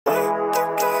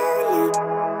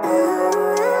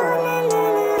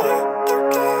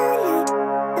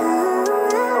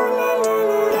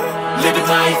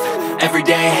life, every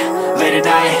day, late at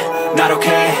night, not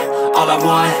okay. All I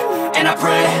want, and I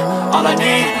pray, all I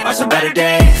need are some better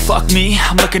days. Fuck me,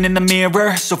 I'm looking in the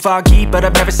mirror, so foggy, but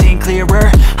I've never seen clearer.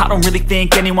 I don't really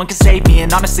think anyone can save me,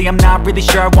 and honestly I'm not really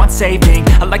sure I want saving.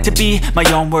 I like to be my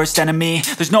own worst enemy.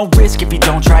 There's no risk if you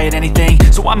don't try at anything,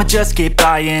 so I'ma just keep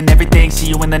buying everything. See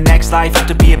you in the next life, have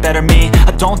to be a better me.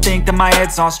 I don't think that my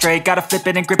head's on straight, gotta flip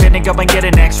it and grip it and go and get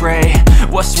an x-ray.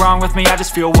 What's wrong with me? I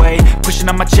just feel weight pushing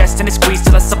on my chest and it squeezes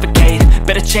till I suffocate.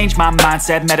 Better change my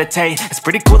mindset, meditate. It's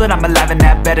pretty cool that I'm alive and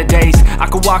have better days. I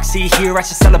could walk, see, hear, I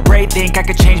should celebrate. Think I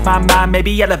could change my mind,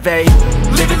 maybe elevate.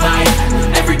 Living life,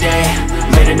 every day,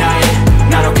 late at night,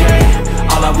 not okay.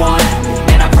 All I want,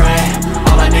 and I pray,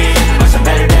 all I need are some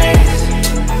better days.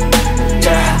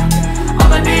 Yeah,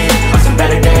 all I need are some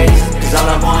better days. Cause all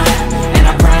I want, and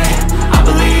I pray, I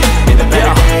believe in the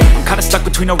better days. I'm kinda stuck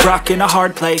between a rock and a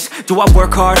hard place. Do I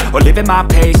work hard or live at my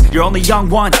pace? You're only young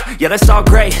once, yeah that's all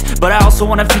great, but I also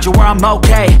want a future where I'm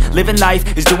okay. Living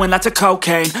life is doing lots of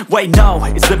cocaine. Wait no,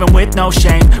 it's living with no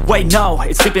shame. Wait no,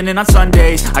 it's sleeping in on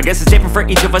Sundays. I guess it's different for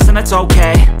each of us and that's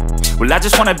okay. Well I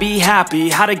just wanna be happy,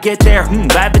 how to get there?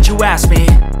 Glad that you asked me.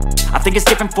 I think it's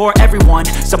different for everyone.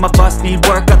 Some of us need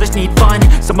work, others need fun.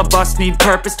 Some of us need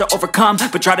purpose to overcome.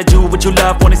 But try to do what you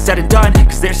love when it's said and done,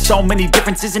 cause there's so many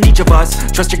differences in each of us.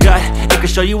 Trust your gut, it can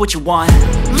show you what you want.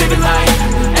 Living life,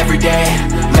 every day,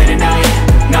 late at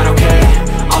night, not okay.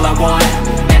 All I want,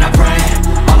 and I pray,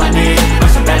 all I need are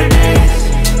some better days.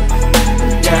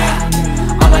 Yeah,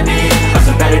 all I need are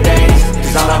some better days.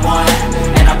 Cause all I want,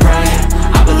 and I pray,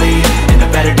 I believe in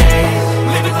the better days.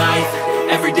 Living life,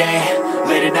 every day,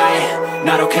 late at night,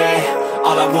 not okay.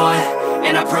 All I want,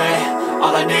 and I pray,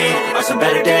 all I need are some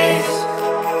better days.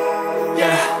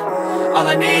 Yeah, all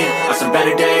I need are some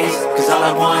better days. Cause all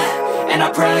I want, and I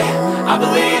pray, I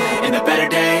believe in the better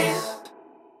days.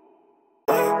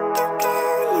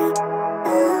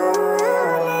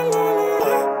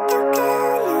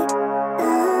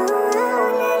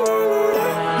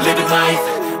 Living life,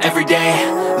 every day,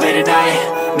 late at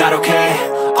night, not okay.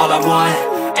 All I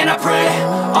want, and I pray,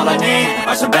 all I need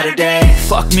are some better days.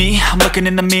 Fuck me, I'm looking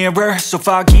in the mirror, so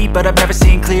foggy, but I've never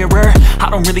seen clearer. I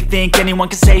don't really think anyone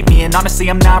can save me, and honestly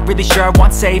I'm not really sure I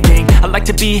want saving. I like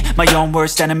to be my own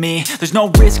worst enemy. There's no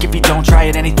risk if you don't try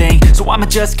at anything, so I'ma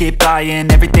just keep buying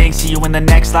everything. See you in the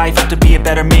next life, have to be a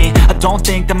better me. I don't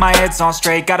think that my head's on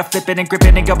straight, gotta flip it and grip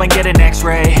it and go and get an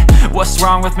x-ray. What's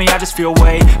wrong with me? I just feel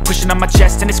weight pushing on my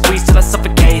chest and it squeezes till I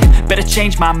suffocate. Better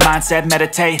change my mindset,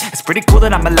 meditate. It's pretty cool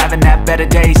that I'm alive and have better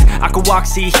days. I could walk,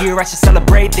 see, hear, I should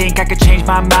celebrate. Think I could change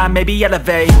my mind, maybe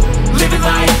elevate. Living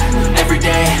life, every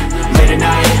day, late at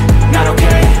night, not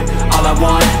okay. All I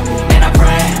want, and I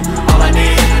pray, all I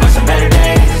need are some better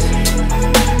days.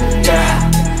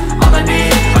 Yeah, all I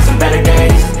need are some better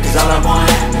days. Cause all I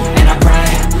want, and I pray,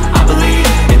 I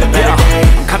believe in the better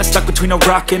days. I'm kinda stuck between a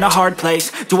rock and a hard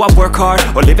place. Do I work hard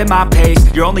or live at my pace?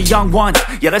 You're only young once,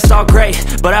 yeah that's all great,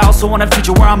 but I also want a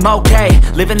future where I'm okay.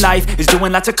 Living life is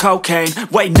doing lots of cocaine.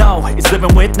 Wait no, it's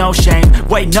living with no shame.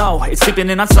 Wait no, it's sleeping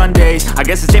in on Sundays. I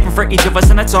guess it's different for each of us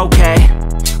and that's okay.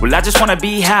 Well I just wanna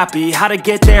be happy, how to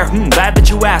get there? Glad that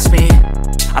you asked me.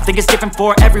 I think it's different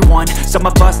for everyone. Some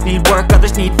of us need work,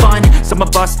 others need fun. Some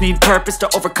of us need purpose to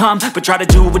overcome. But try to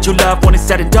do what you love when it's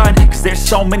said and done, cause there's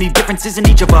so many differences in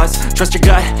each of us. Trust your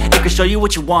gut, it can show you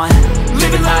what you want.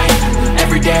 Living life,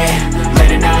 every day,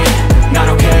 late at night, not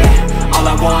okay. All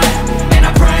I want, and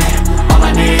I pray, all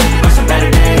I need are some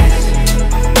better days.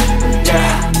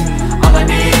 Yeah, all I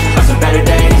need are some better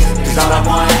days. Cause all I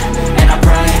want, and I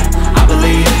pray, I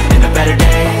believe in the better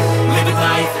days. Living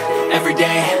life, every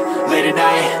day, late at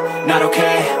night, not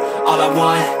okay. All I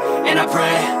want, and I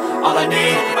pray, all I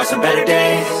need are some better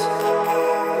days.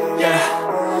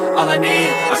 Yeah, all I need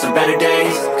are some better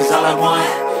days. Cause all I want,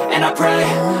 and I pray,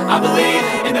 I believe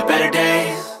in the better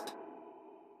days.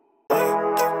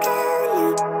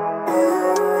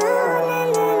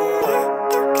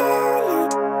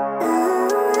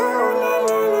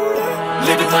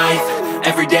 Living life,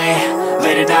 every day,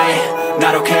 late at night,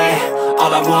 not okay.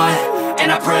 All I want,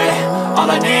 and I pray, all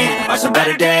I need are some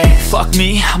better days. Fuck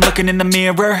me, I'm looking in the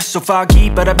mirror, so foggy,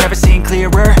 but I've never seen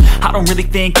clearer. I don't really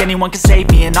think anyone can save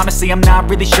me, and honestly I'm not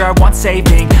really sure I want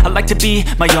saving. I like to be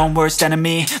my own worst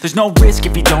enemy. There's no risk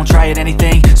if you don't try at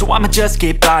anything, so I'ma just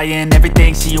keep buying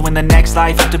everything. See you in the next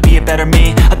life, have to be a better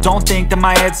me. I don't think that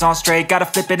my head's on straight, gotta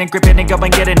flip it and grip it and go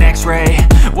and get an x-ray.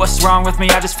 What's wrong with me?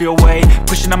 I just feel weight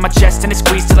pushing on my chest and it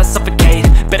squeezes till I suffocate.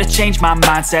 Better change my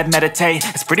mindset, meditate.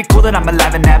 It's pretty cool that I'm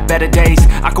alive and have better days.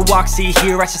 I could walk, see,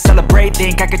 hear, I should celebrate.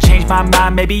 Think I could change my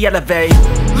mind, maybe elevate.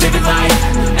 Living life,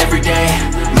 every day,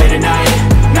 late at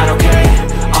night, not okay.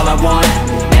 All I want,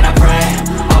 and I pray,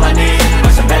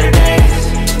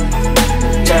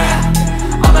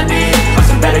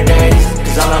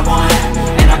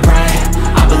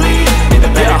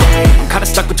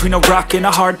 between a rock and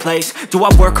a hard place. Do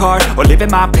I work hard or live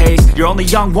at my pace? You're only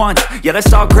young once, yeah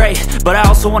that's all great, but I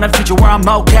also want a future where I'm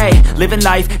okay. Living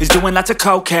life is doing lots of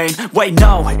cocaine. Wait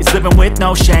no, it's living with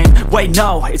no shame. Wait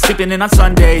no, it's sleeping in on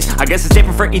Sundays. I guess it's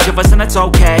different for each of us and that's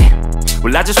okay.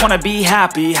 Well I just wanna be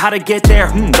happy, how to get there?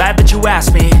 Glad that you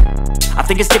asked me. I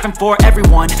think it's different for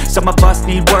everyone. Some of us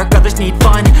need work, others need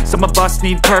fun. Some of us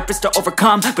need purpose to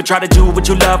overcome. But try to do what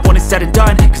you love when it's said and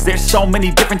done, cause there's so many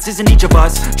differences in each of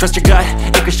us. Trust your gut,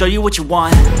 it can show you what you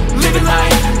want. Living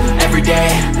life,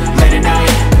 everyday, late at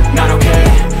night, not okay.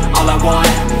 All I want,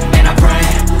 and I pray,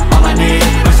 all I need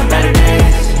are some better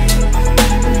days.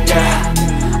 Yeah,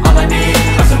 all I need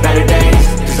are some better days.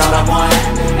 Cause all I want,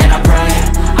 and I pray,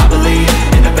 I believe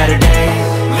in the better days.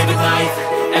 Living life,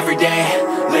 everyday,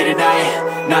 late at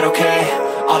night, not okay.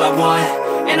 All I want,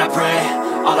 and I pray,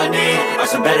 all I need are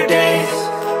some better days.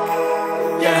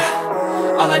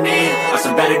 Yeah, all I need are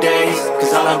some better days.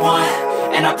 Cause all I want,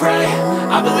 and I pray,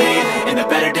 I believe in the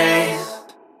better days.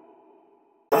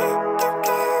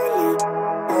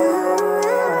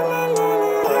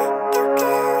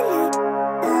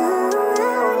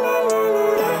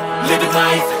 Living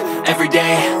life,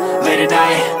 everyday, late at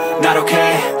night, not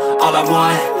okay. All I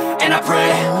want, and I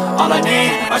pray, all I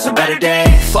need are some better days.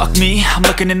 Fuck me, I'm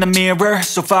looking in the mirror,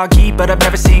 so foggy, but I've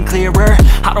never seen clearer.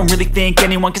 I don't really think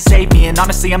anyone can save me, and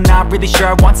honestly I'm not really sure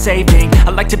I want saving.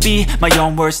 I like to be my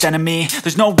own worst enemy.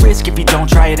 There's no risk if you don't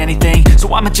try at anything,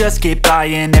 so I'ma just keep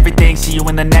buying everything. See you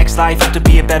in the next life, have to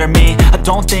be a better me. I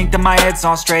don't think that my head's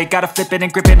on straight, gotta flip it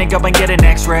and grip it and go and get an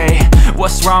x-ray.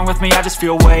 What's wrong with me? I just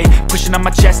feel weight pushing on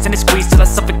my chest and it squeezes till I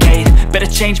suffocate. Better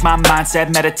change my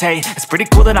mindset, meditate. It's pretty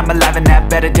cool that I'm alive and have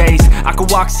better days. I could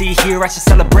walk, see, hear, I should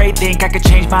celebrate. Think I could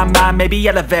change my mind, maybe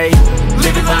elevate.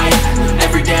 Living life,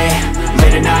 everyday,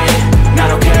 late at night,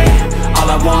 not okay. All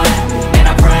I want, and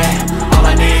I pray, all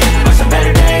I need are some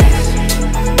better days.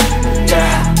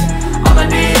 Yeah, all I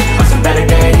need are some better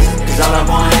days. Cause all I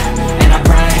want, and I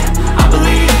pray, I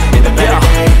believe in the better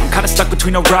days. I'm kinda stuck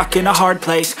between a rock and a hard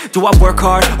place. Do I work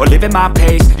hard or live at my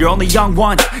pace? You're only young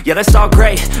once, yeah that's all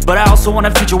great, but I also want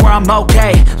a future where I'm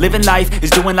okay. Living life is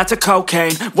doing lots of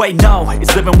cocaine. Wait no,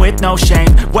 it's living with no shame.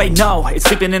 Wait no, it's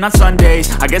sleeping in on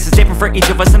Sundays. I guess it's different for each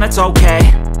of us and that's okay.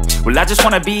 Well I just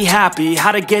wanna be happy,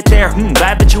 how to get there?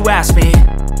 Glad that you asked me.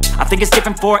 I think it's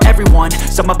different for everyone.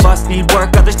 Some of us need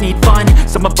work, others need fun.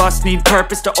 Some of us need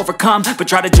purpose to overcome. But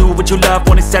try to do what you love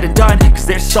when it's said and done, cause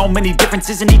there's so many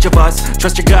differences in each of us.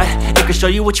 Trust your gut, it can show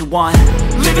you what you want.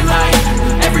 Living life,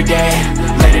 everyday,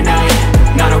 late at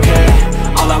night, not okay.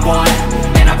 All I want,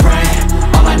 and I pray,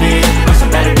 all I need are some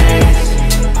better days.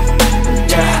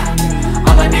 Yeah,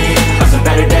 all I need are some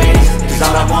better days. Cause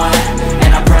all I want,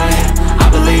 and I pray, I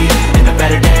believe in the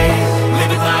better days.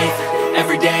 Living life,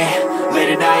 everyday,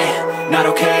 late at night, not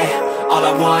okay. All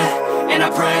I want, and I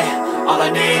pray, all I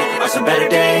need are some better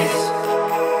days.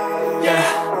 Yeah,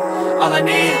 all I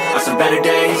need are some better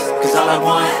days. Cause all I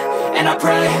want, and I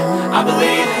pray, I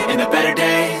believe in the better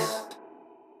days.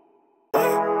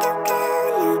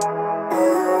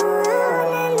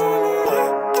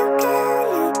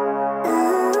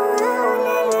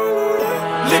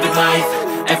 Living life,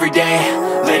 everyday,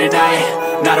 late at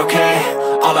night, not okay.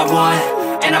 All I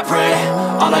want, and I pray,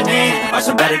 all I need are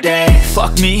some better days.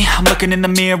 Fuck me, I'm looking in the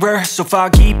mirror, so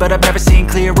foggy, but I've never seen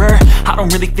clearer. I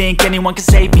don't really think anyone can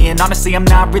save me, and honestly I'm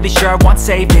not really sure I want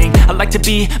saving. I like to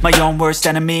be my own worst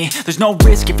enemy. There's no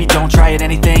risk if you don't try at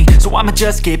anything, so I'ma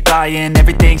just keep buying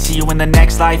everything. See you in the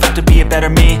next life, have to be a better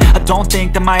me. I don't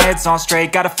think that my head's on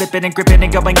straight, gotta flip it and grip it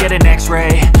and go and get an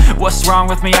x-ray. What's wrong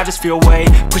with me? I just feel weight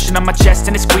pushing on my chest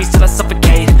and it squeezes till I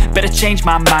suffocate. Better change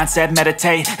my mindset,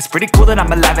 meditate. It's pretty cool that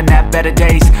I'm alive and have better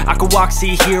days. I could walk,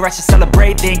 see, hear, I should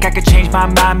celebrate. Think I could change my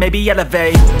mind, maybe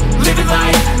elevate. Living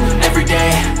life,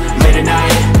 everyday, late at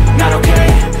night, not okay.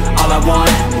 All I want,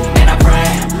 and I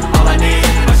pray, all I need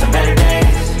are some better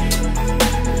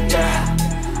days.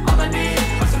 Yeah, all I need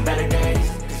are some better days.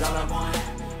 Cause all I want,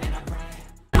 and I pray,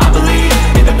 I believe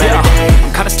in the better days.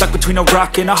 I'm kinda stuck between a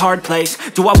rock and a hard place.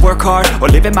 Do I work hard or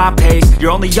live at my pace?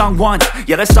 You're only young once,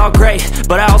 yeah that's all great,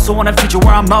 but I also want a future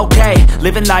where I'm okay.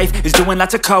 Living life is doing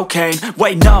lots of cocaine.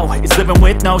 Wait no, it's living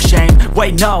with no shame.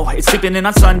 Wait no, it's sleeping in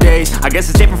on Sundays. I guess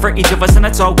it's different for each of us and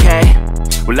that's okay.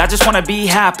 Well I just wanna be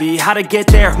happy, how to get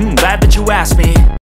there? Glad that you asked me.